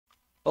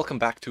Welcome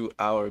back to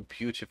our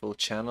beautiful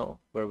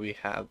channel where we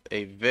have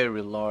a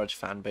very large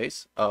fan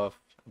base of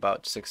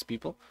about 6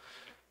 people.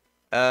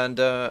 And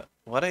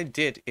what I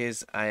did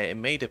is I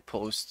made a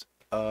post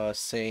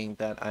saying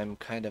that I'm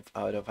kind of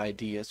out of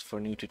ideas for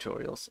new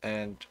tutorials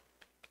and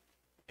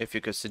if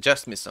you could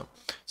suggest me some.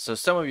 So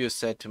some of you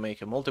said to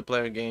make a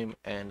multiplayer game,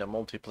 and a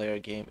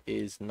multiplayer game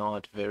is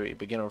not very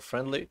beginner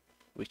friendly,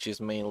 which is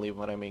mainly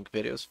what I make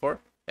videos for.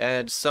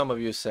 And some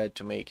of you said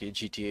to make a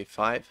GTA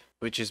 5,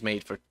 which is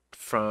made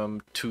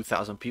from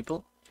 2,000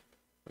 people,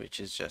 which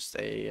is just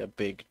a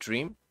big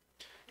dream.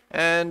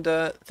 And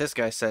this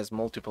guy says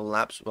multiple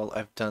laps. Well,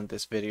 I've done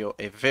this video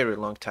a very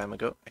long time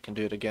ago. I can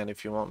do it again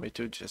if you want me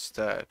to. Just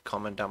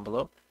comment down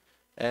below.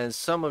 And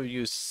some of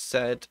you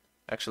said,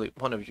 actually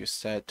one of you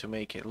said, to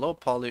make a low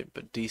poly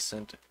but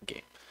decent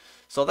game.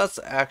 So that's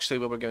actually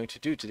what we're going to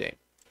do today.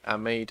 I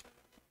made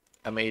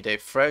a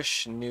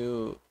fresh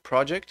new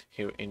project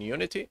here in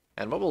Unity,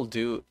 and what we'll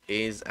do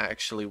is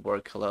actually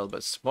work a little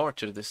bit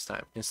smarter this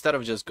time. Instead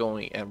of just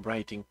going and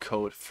writing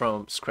code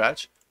from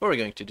scratch, what we're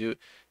going to do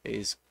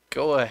is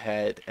go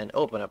ahead and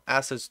open up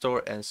Asset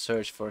Store and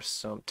search for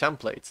some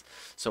templates.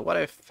 So what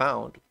I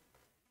found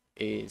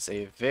is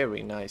a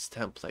very nice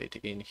template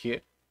in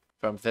here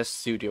from this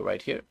studio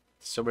right here.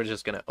 So we're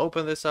just gonna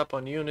open this up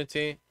on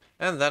Unity,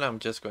 and then I'm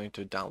just going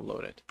to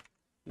download it.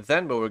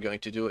 Then what we're going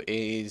to do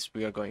is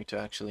we are going to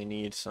actually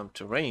need some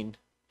terrain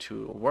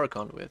to work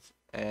on with.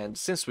 And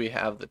since we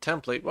have the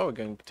template, what we're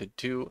going to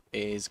do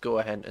is go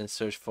ahead and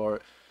search for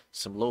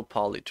some low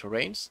poly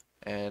terrains.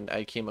 And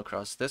I came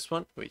across this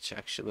one, which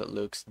actually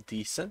looks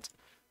decent.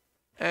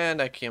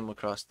 And I came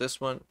across this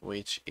one,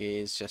 which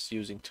is just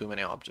using too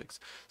many objects.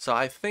 So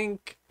I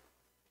think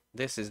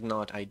this is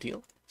not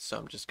ideal. So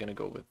I'm just going to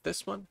go with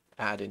this one,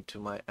 add into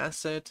my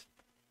asset,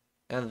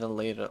 and then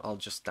later I'll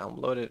just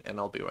download it and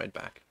I'll be right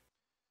back.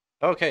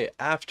 Okay,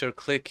 after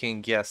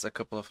clicking yes a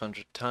couple of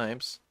hundred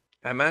times,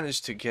 I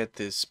managed to get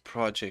this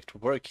project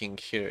working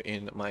here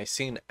in my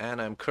scene,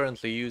 and I'm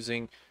currently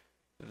using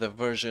the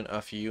version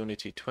of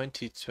Unity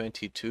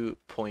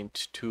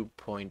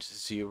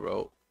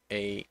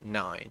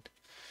 2022.2.0A9.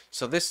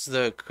 So this is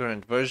the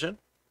current version.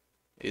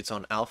 It's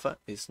on alpha,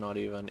 it's not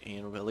even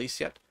in release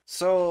yet.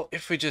 So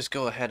if we just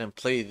go ahead and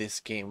play this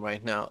game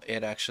right now,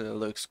 it actually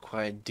looks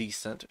quite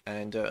decent,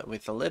 and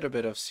with a little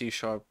bit of C#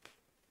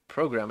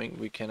 programming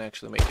we can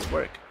actually make it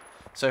work.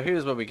 So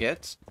here's what we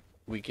get.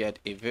 We get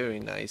a very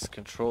nice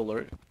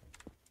controller,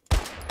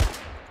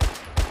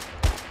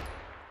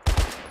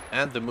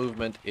 and the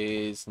movement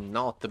is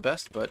not the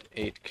best, but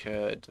it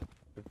could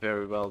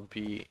very well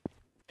be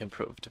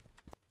improved.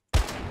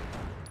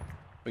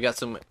 We got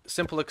some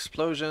simple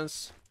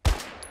explosions,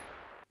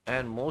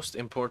 and most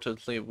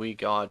importantly we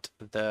got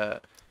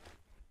the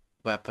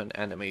weapon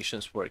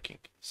animations working.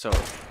 So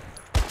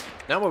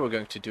now what we're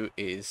going to do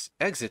is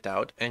exit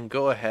out and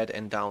go ahead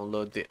and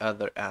download the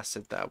other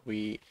asset that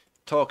we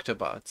talked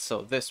about.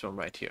 So this one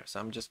right here. So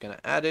I'm just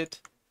gonna add it,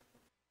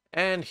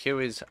 and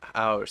here is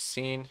our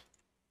scene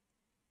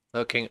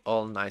looking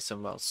all nice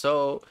and well.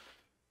 So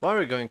what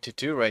we're going to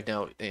do right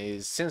now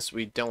is, since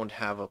we don't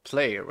have a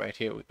player right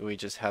here, we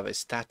just have a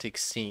static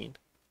scene.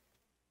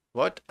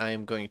 What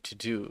I'm going to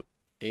do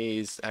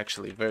is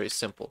actually very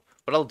simple.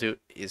 What I'll do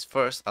is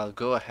first I'll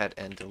go ahead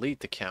and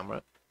delete the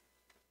camera.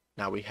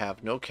 Now we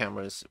have no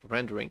cameras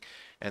rendering,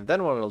 and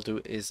then what I'll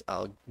do is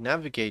I'll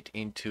navigate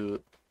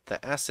into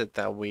the asset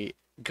that we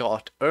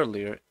got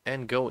earlier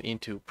and go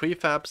into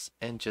prefabs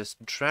and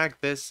just drag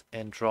this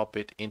and drop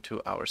it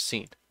into our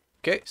scene.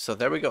 Okay, so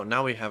there we go.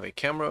 Now we have a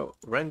camera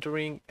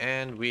rendering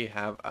and we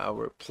have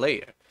our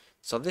player.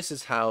 So this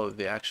is how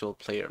the actual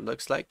player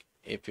looks like.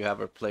 If you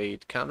ever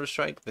played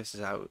Counter-Strike, this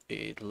is how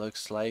it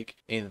looks like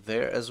in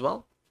there as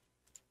well.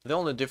 The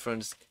only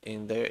difference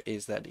in there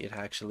is that it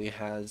actually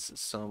has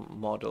some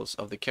models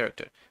of the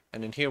character,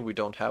 and in here we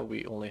don't have,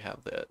 we only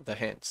have the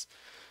hands.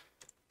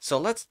 So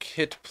let's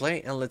hit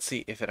play and let's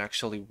see if it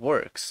actually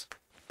works.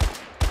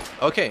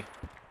 Okay,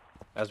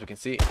 as we can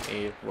see,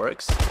 it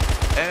works,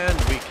 and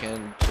we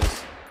can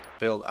just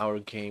build our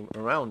game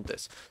around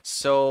this.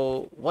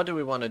 So what do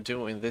we want to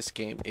do in this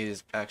game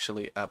is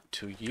actually up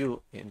to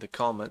you in the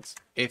comments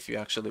if you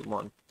actually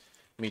want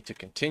me to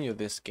continue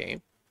this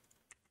game.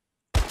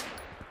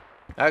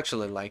 I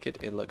actually like it.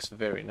 It looks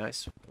very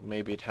nice.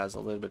 Maybe it has a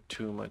little bit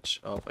too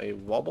much of a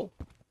wobble,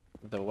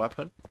 the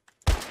weapon,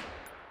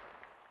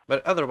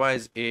 but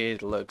otherwise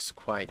it looks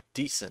quite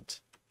decent.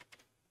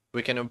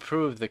 We can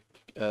improve the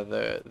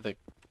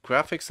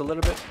graphics a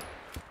little bit.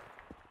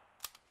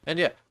 And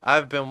yeah,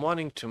 I've been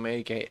wanting to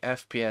make a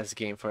FPS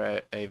game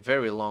for a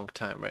very long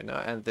time right now,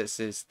 and this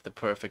is the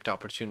perfect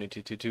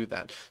opportunity to do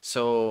that.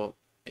 So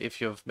if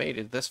you've made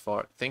it this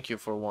far, thank you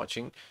for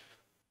watching,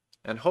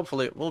 and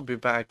hopefully we'll be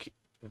back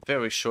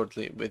very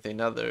shortly with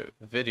another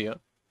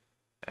video.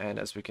 And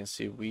as we can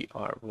see, we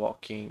are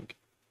walking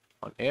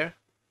on air.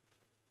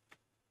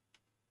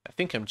 I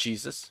think I'm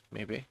Jesus,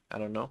 maybe, I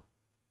don't know.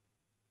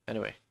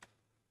 Anyway,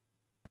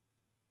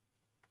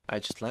 I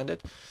just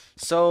landed.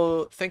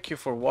 So thank you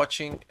for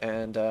watching,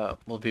 and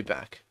we'll be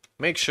back.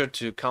 make sure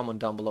to comment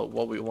down below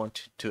what we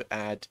want to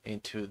add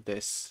into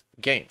this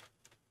game.